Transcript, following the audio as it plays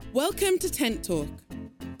Welcome to Tent Talk,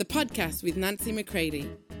 the podcast with Nancy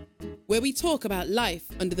McCready, where we talk about life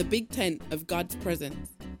under the big tent of God's presence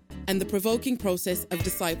and the provoking process of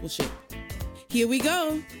discipleship. Here we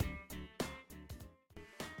go.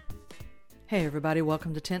 Hey everybody,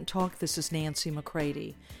 welcome to Tent Talk. This is Nancy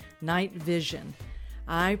McCready. Night Vision.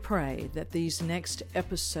 I pray that these next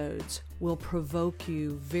episodes will provoke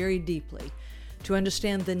you very deeply to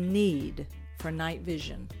understand the need for night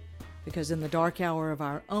vision, because in the dark hour of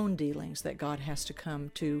our own dealings that God has to come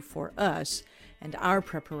to for us and our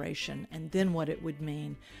preparation, and then what it would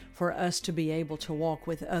mean for us to be able to walk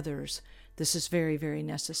with others, this is very, very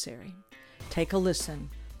necessary. Take a listen,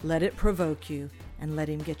 let it provoke you, and let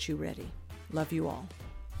Him get you ready. Love you all.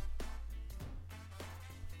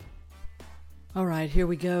 All right, here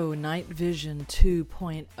we go. Night Vision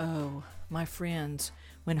 2.0. My friends,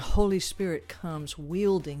 when Holy Spirit comes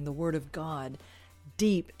wielding the Word of God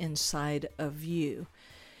deep inside of you,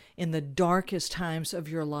 in the darkest times of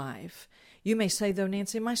your life, you may say, though,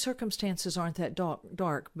 Nancy, my circumstances aren't that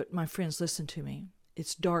dark, but my friends, listen to me.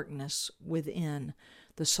 It's darkness within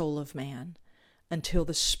the soul of man until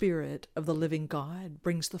the Spirit of the living God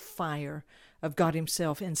brings the fire of God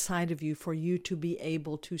Himself inside of you for you to be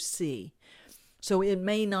able to see. So it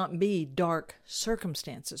may not be dark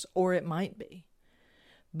circumstances, or it might be.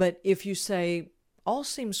 But if you say, all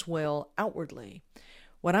seems well outwardly,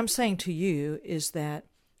 what I'm saying to you is that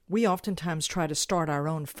we oftentimes try to start our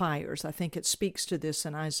own fires. I think it speaks to this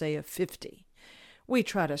in Isaiah 50. We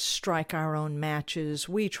try to strike our own matches.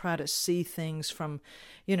 We try to see things from,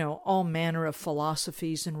 all manner of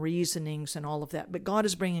philosophies and reasonings and all of that. But God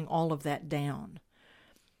is bringing all of that down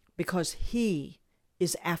because He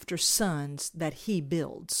is after sons that He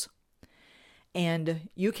builds. And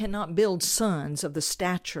you cannot build sons of the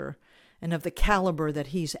stature and of the caliber that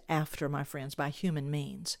He's after, my friends, by human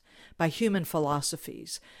means, by human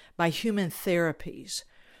philosophies, by human therapies.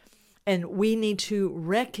 And we need to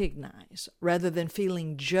recognize, rather than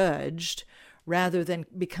feeling judged, rather than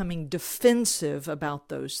becoming defensive about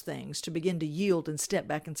those things, to begin to yield and step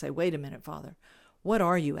back and say, wait a minute, Father, what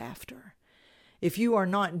are you after? If you are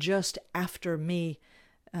not just after me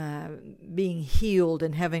being healed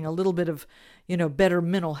and having a little bit of, better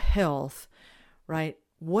mental health, right?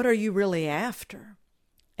 What are you really after?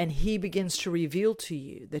 And He begins to reveal to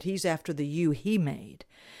you that He's after the you He made,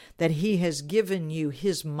 that He has given you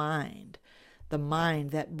His mind, the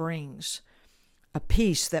mind that brings a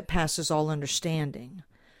peace that passes all understanding,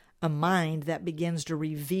 a mind that begins to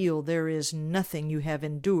reveal there is nothing you have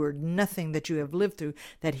endured, nothing that you have lived through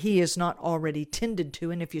that He has not already tended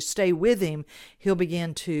to. And if you stay with Him, He'll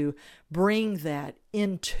begin to bring that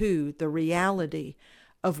into the reality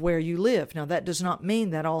of where you live. Now, that does not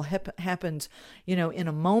mean that all happens, in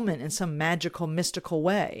a moment in some magical, mystical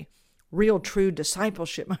way. Real, true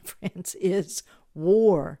discipleship, my friends, is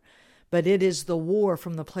war. But it is the war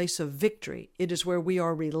from the place of victory. It is where we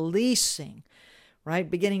are releasing, right?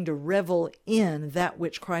 Beginning to revel in that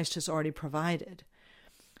which Christ has already provided.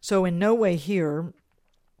 So in no way here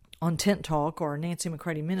on Tent Talk or Nancy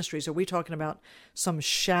McCready Ministries are we talking about some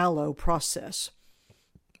shallow process.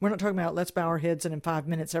 We're not talking about let's bow our heads and in 5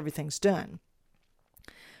 minutes everything's done.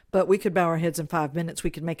 But we could bow our heads in 5 minutes. We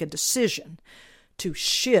could make a decision to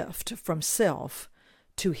shift from self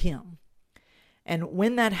to Him. And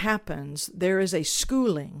when that happens, there is a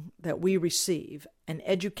schooling that we receive, an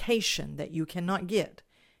education that you cannot get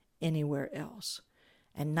anywhere else.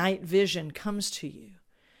 And night vision comes to you.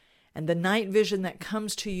 And the night vision that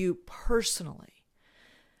comes to you personally,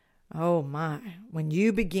 oh my, when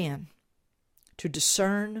you begin to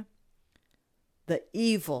discern the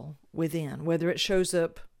evil within, whether it shows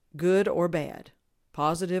up good or bad,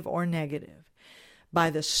 positive or negative, by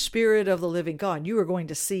the Spirit of the living God, you are going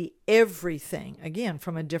to see everything, again,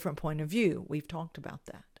 from a different point of view. We've talked about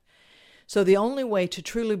that. So the only way to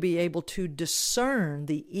truly be able to discern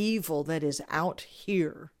the evil that is out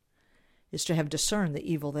here is to have discerned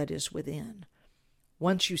the evil that is within.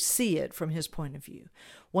 Once you see it from His point of view,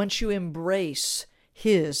 once you embrace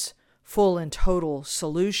His full and total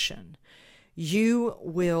solution, you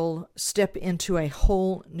will step into a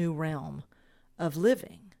whole new realm of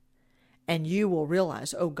living. And you will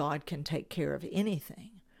realize, oh, God can take care of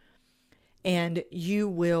anything. And you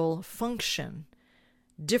will function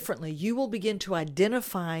differently. You will begin to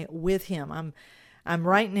identify with Him. I'm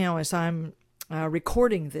right now, as I'm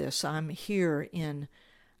recording this, I'm here in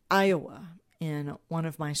Iowa in one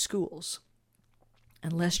of my schools.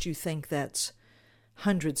 Unless you think that's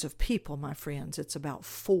hundreds of people, my friends, it's about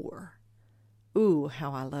 4. Ooh,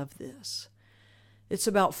 how I love this. It's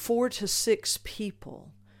about 4 to 6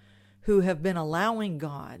 people who have been allowing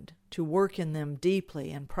God to work in them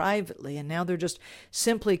deeply and privately, and now they're just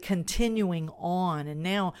simply continuing on. And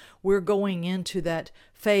now we're going into that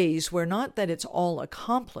phase where not that it's all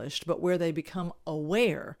accomplished, but where they become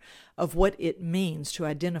aware of what it means to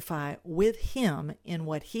identify with Him in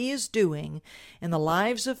what He is doing in the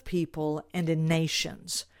lives of people and in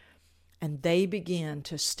nations. And they begin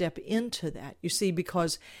to step into that. You see,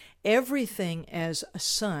 because everything as a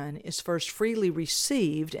son is first freely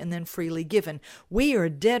received and then freely given. We are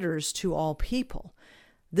debtors to all people.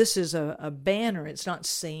 This is a banner. It's not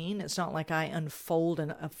seen. It's not like I unfold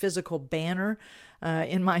a physical banner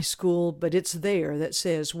in my school, but it's there that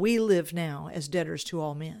says, we live now as debtors to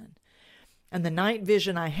all men. And the night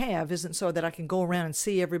vision I have isn't so that I can go around and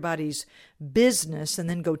see everybody's business and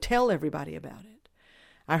then go tell everybody about it.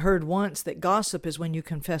 I heard once that gossip is when you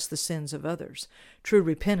confess the sins of others. True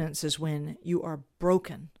repentance is when you are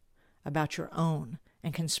broken about your own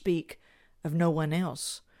and can speak of no one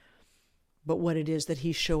else but what it is that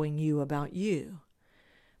He's showing you about you.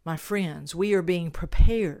 My friends, we are being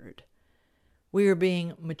prepared. We are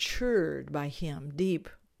being matured by Him deep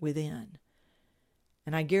within.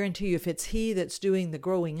 And I guarantee you, if it's He that's doing the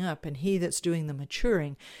growing up and He that's doing the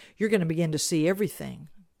maturing, you're going to begin to see everything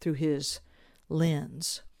through His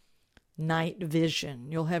lens. Night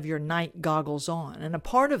vision. You'll have your night goggles on. And a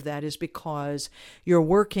part of that is because you're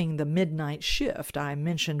working the midnight shift I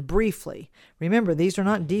mentioned briefly. Remember, these are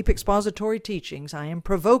not deep expository teachings. I am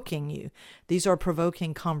provoking you. These are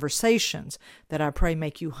provoking conversations that I pray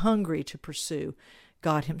make you hungry to pursue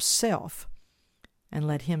God Himself and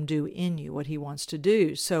let Him do in you what He wants to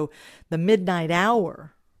do. So the midnight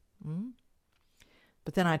hour,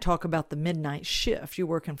 but then I talk about the midnight shift. You're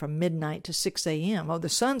working from midnight to 6 a.m. Oh, the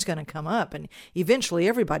sun's going to come up, and eventually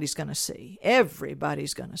everybody's going to see.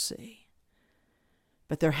 Everybody's going to see.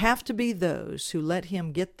 But there have to be those who let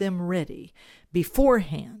Him get them ready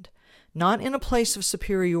beforehand, not in a place of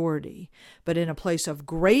superiority, but in a place of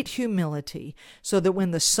great humility, so that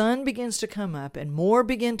when the sun begins to come up and more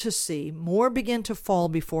begin to see, more begin to fall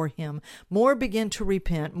before Him, more begin to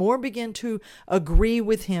repent, more begin to agree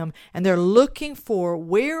with Him, and they're looking for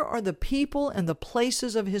where are the people and the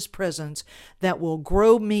places of His presence that will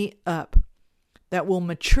grow me up, that will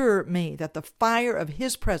mature me, that the fire of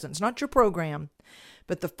His presence, not your program,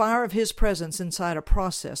 but the fire of His presence inside a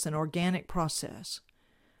process, an organic process.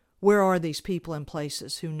 Where are these people and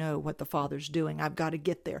places who know what the Father's doing? I've got to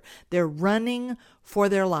get there. They're running for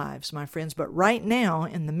their lives, my friends. But right now,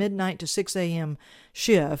 in the midnight to 6 a.m.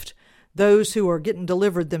 shift, those who are getting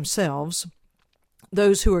delivered themselves,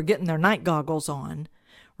 those who are getting their night goggles on,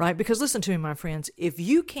 right? Because listen to me, my friends, if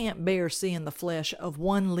you can't bear seeing the flesh of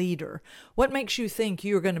one leader, what makes you think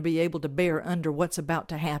you're going to be able to bear under what's about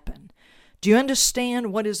to happen? Do you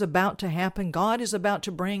understand what is about to happen? God is about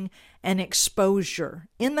to bring an exposure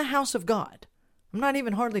in the house of God. I'm not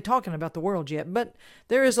even hardly talking about the world yet, but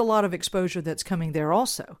there is a lot of exposure that's coming there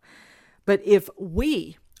also. But if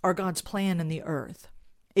we are God's plan in the earth,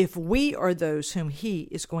 if we are those whom He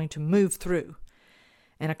is going to move through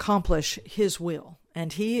and accomplish His will,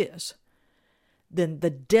 and He is, then the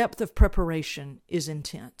depth of preparation is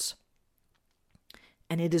intense.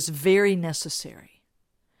 And it is very necessary.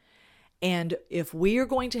 And if we are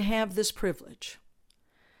going to have this privilege,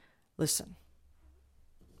 listen,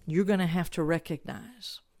 you're going to have to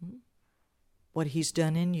recognize what He's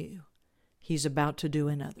done in you, He's about to do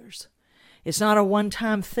in others. It's not a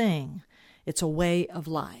one-time thing. It's a way of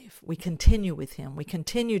life. We continue with Him. We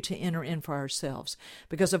continue to enter in for ourselves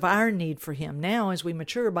because of our need for Him. Now, as we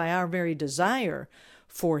mature by our very desire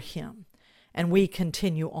for Him, and we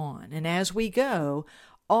continue on. And as we go,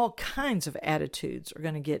 all kinds of attitudes are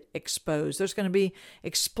going to get exposed. There's going to be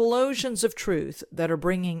explosions of truth that are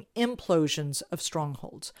bringing implosions of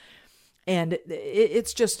strongholds. And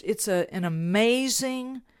it's an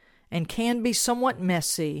amazing and can be somewhat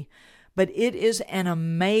messy, but it is an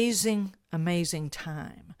amazing, amazing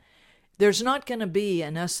time. There's not going to be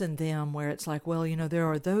an us and them where it's like, well, there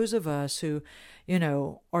are those of us who,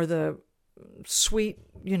 are the sweet,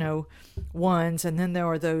 ones, and then there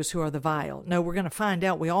are those who are the vile. No, we're going to find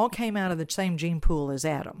out we all came out of the same gene pool as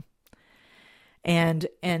Adam. And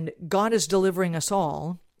God is delivering us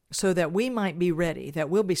all so that we might be ready, that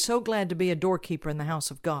we'll be so glad to be a doorkeeper in the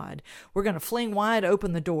house of God. We're going to fling wide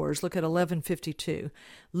open the doors. Look at 11:52.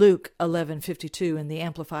 Luke 11:52 in the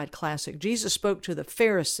Amplified Classic. Jesus spoke to the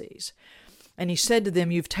Pharisees, and He said to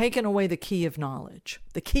them, you've taken away the key of knowledge,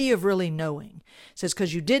 the key of really knowing. It says,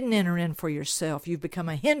 because you didn't enter in for yourself, you've become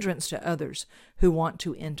a hindrance to others who want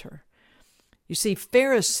to enter. You see,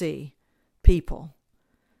 Pharisee people,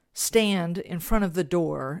 stand in front of the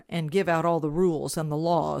door and give out all the rules and the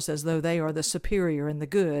laws as though they are the superior and the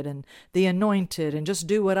good and the anointed and just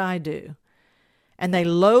do what I do. And they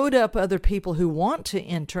load up other people who want to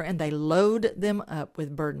enter, and they load them up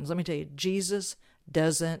with burdens. Let me tell you, Jesus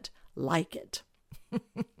doesn't like it.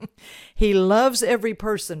 He loves every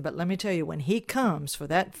person, but let me tell you, when he comes for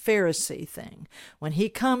that Pharisee thing, when he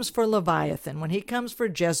comes for Leviathan, when he comes for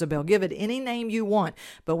Jezebel, give it any name you want,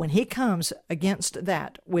 but when he comes against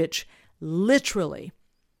that which literally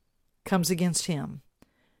comes against him,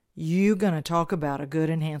 you're going to talk about a good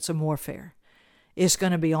and handsome warfare. It's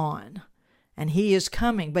going to be on. And he is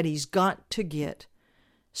coming, but he's got to get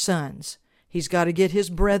sons. He's got to get his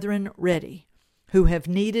brethren ready, who have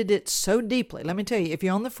needed it so deeply. Let me tell you, if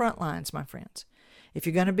you're on the front lines, my friends, if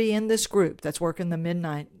you're going to be in this group that's working the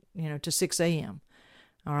midnight, to 6 a.m.,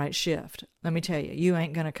 all right, shift, let me tell you, you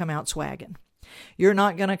ain't going to come out swagging. You're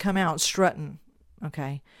not going to come out strutting,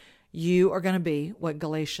 okay? You are going to be what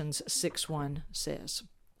Galatians 6:1 says.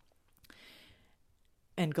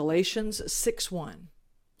 And Galatians 6:1,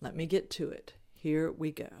 let me get to it. Here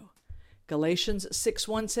we go. Galatians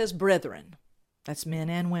 6:1 says, brethren, that's men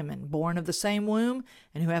and women, born of the same womb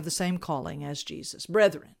and who have the same calling as Jesus.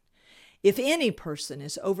 Brethren, if any person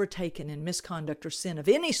is overtaken in misconduct or sin of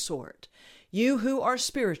any sort, you who are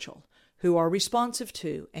spiritual, who are responsive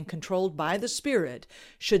to and controlled by the Spirit,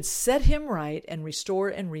 should set him right and restore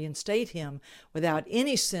and reinstate him without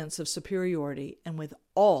any sense of superiority and with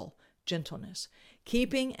all gentleness,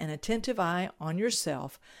 keeping an attentive eye on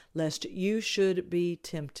yourself, lest you should be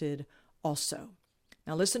tempted also.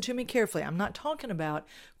 Now listen to me carefully. I'm not talking about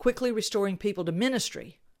quickly restoring people to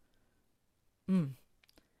ministry.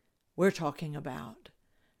 We're talking about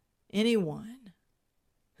anyone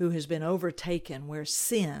who has been overtaken where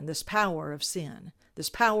sin, this power of sin, this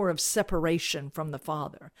power of separation from the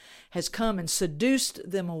Father, has come and seduced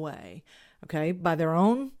them away, okay, by their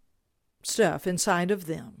own stuff inside of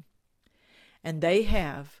them. And they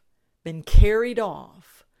have been carried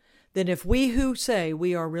off. Then if we who say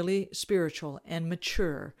we are really spiritual and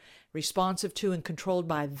mature, responsive to and controlled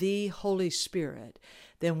by the Holy Spirit,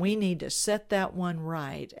 then we need to set that one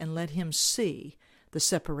right and let him see the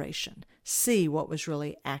separation, see what was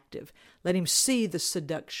really active. Let him see the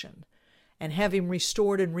seduction and have him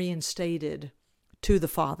restored and reinstated to the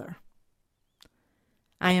Father.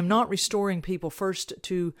 I am not restoring people first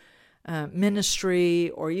to ministry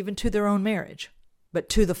or even to their own marriage, but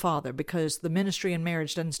to the Father, because the ministry and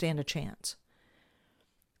marriage doesn't stand a chance.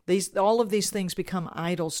 All of these things become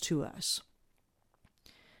idols to us.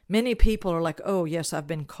 Many people are like, oh, yes, I've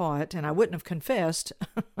been caught, and I wouldn't have confessed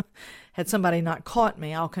had somebody not caught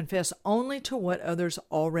me. I'll confess only to what others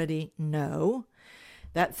already know.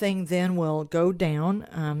 That thing then will go down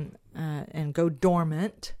and go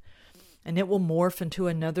dormant, and it will morph into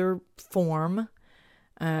another form,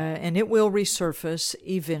 and it will resurface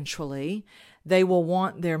eventually. They will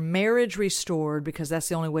want their marriage restored because that's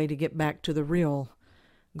the only way to get back to the real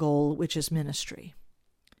goal, which is ministry.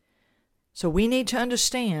 So we need to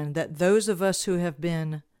understand that those of us who have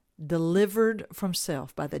been delivered from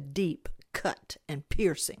self by the deep cut and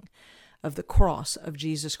piercing of the cross of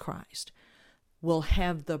Jesus Christ will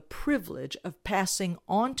have the privilege of passing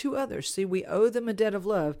on to others. See, we owe them a debt of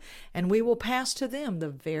love, and we will pass to them the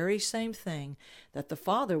very same thing that the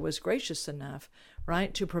Father was gracious enough,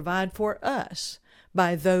 right, to provide for us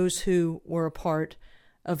by those who were a part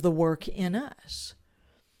of the work in us.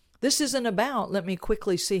 This isn't about, let me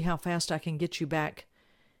quickly see how fast I can get you back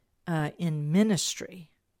in ministry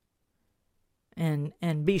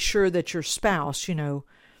and be sure that your spouse,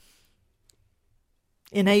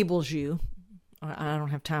 enables you. I don't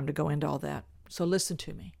have time to go into all that. So listen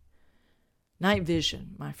to me. Night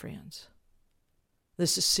vision, my friends.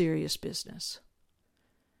 This is serious business.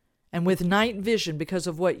 And with night vision, because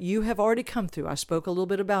of what you have already come through, I spoke a little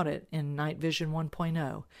bit about it in Night Vision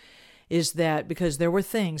 1.0, is that because there were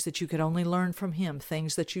things that you could only learn from him,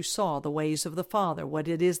 things that you saw, the ways of the Father, what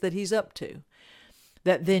it is that he's up to,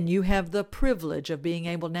 that then you have the privilege of being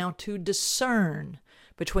able now to discern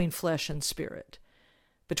between flesh and spirit,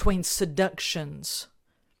 between seductions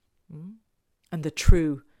and the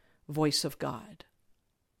true voice of God.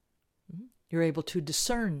 You're able to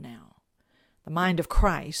discern now. The mind of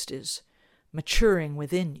Christ is maturing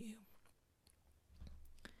within you.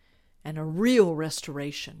 And a real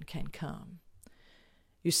restoration can come.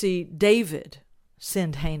 You see, David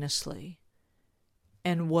sinned heinously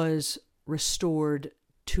and was restored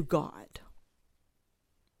to God.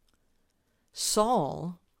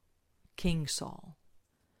 Saul, King Saul,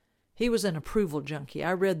 He was an approval junkie.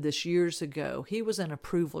 I read this years ago. He was an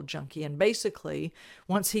approval junkie. And basically,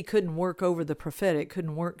 once he couldn't work over the prophetic,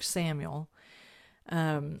 couldn't work Samuel,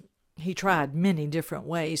 he tried many different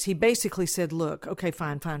ways. He basically said, look, okay,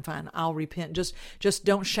 fine, I'll repent. Just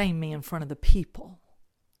don't shame me in front of the people.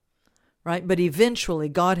 Right? But eventually,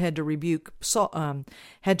 God had to rebuke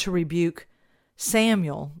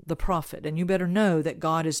Samuel, the prophet. And you better know that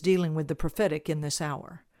God is dealing with the prophetic in this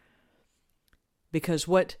hour. Because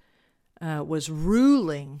what was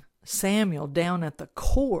ruling Samuel down at the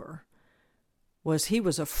core was he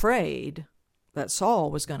was afraid that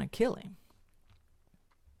Saul was going to kill him.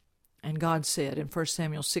 And God said in 1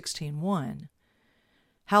 Samuel 16:1,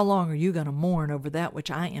 how long are you going to mourn over that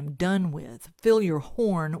which I am done with? Fill your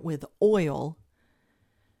horn with oil.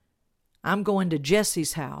 I'm going to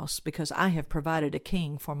Jesse's house because I have provided a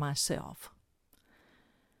king for myself.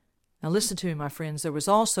 Now listen to me, my friends. There was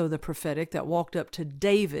also the prophetic that walked up to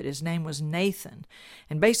David. His name was Nathan.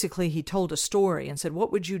 And basically he told a story and said,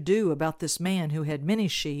 what would you do about this man who had many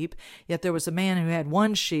sheep? Yet there was a man who had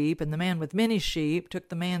one sheep, and the man with many sheep took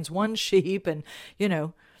the man's one sheep, and,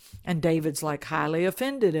 and David's like highly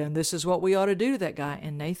offended, and this is what we ought to do to that guy.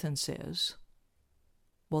 And Nathan says,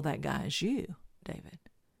 well, that guy is you, David.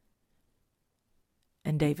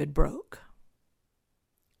 And David broke.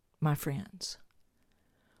 My friends,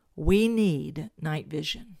 we need night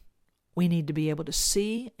vision. We need to be able to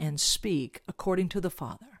see and speak according to the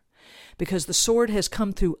Father. Because the sword has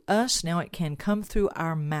come through us, now it can come through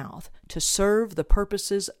our mouth to serve the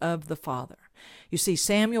purposes of the Father. You see,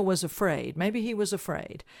 Samuel was afraid. Maybe he was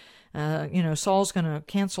afraid. Saul's going to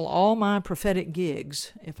cancel all my prophetic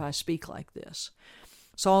gigs if I speak like this.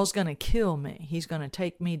 Saul's going to kill me. He's going to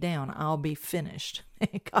take me down. I'll be finished.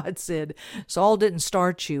 God said, Saul didn't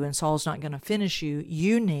start you, and Saul's not going to finish you.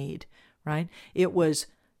 You need, right? It was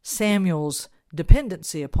Samuel's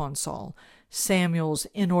dependency upon Saul, Samuel's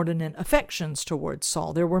inordinate affections towards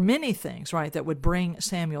Saul. There were many things, right, that would bring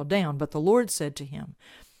Samuel down, but the Lord said to him,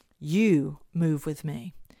 you move with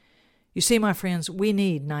me. You see, my friends, we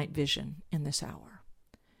need night vision in this hour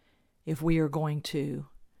if we are going to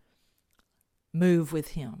move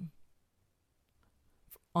with him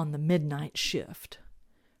on the midnight shift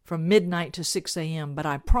from midnight to 6 a.m. But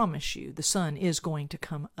I promise you, the sun is going to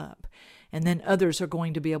come up, and then others are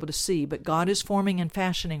going to be able to see. But God is forming and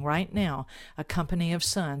fashioning right now a company of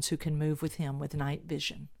sons who can move with him with night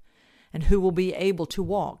vision, and who will be able to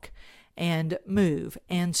walk and move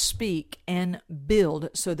and speak and build,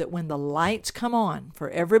 so that when the lights come on for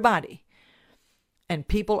everybody and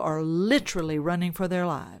people are literally running for their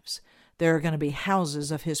lives, there are going to be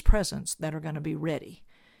houses of his presence that are going to be ready.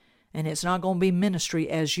 And it's not going to be ministry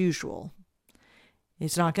as usual.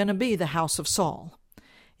 It's not going to be the house of Saul.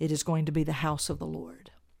 It is going to be the house of the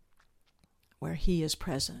Lord, where he is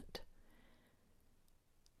present.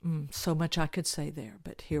 So much I could say there,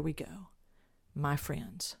 but here we go. My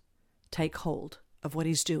friends, take hold of what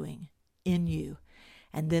he's doing in you,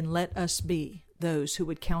 and then let us be those who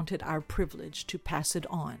would count it our privilege to pass it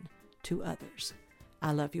on to others.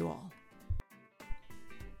 I love you all.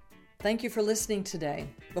 Thank you for listening today.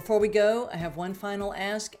 Before we go, I have one final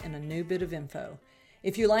ask and a new bit of info.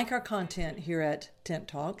 If you like our content here at Tent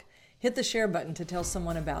Talk, hit the share button to tell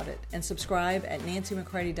someone about it, and subscribe at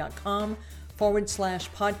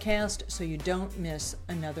nancymccready.com/podcast so you don't miss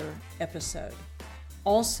another episode.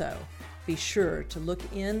 Also, be sure to look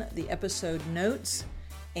in the episode notes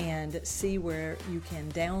and see where you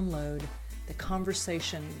can download the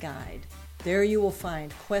conversation guide. There you will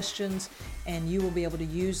find questions, and you will be able to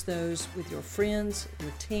use those with your friends, your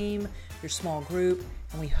team, your small group,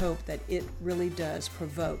 and we hope that it really does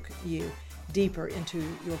provoke you deeper into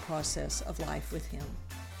your process of life with him.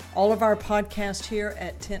 All of our podcasts here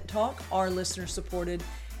at Tent Talk are listener supported,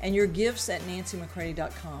 and your gifts at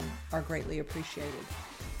nancymccready.com are greatly appreciated.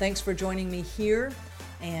 Thanks for joining me here,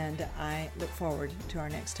 and I look forward to our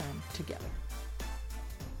next time together.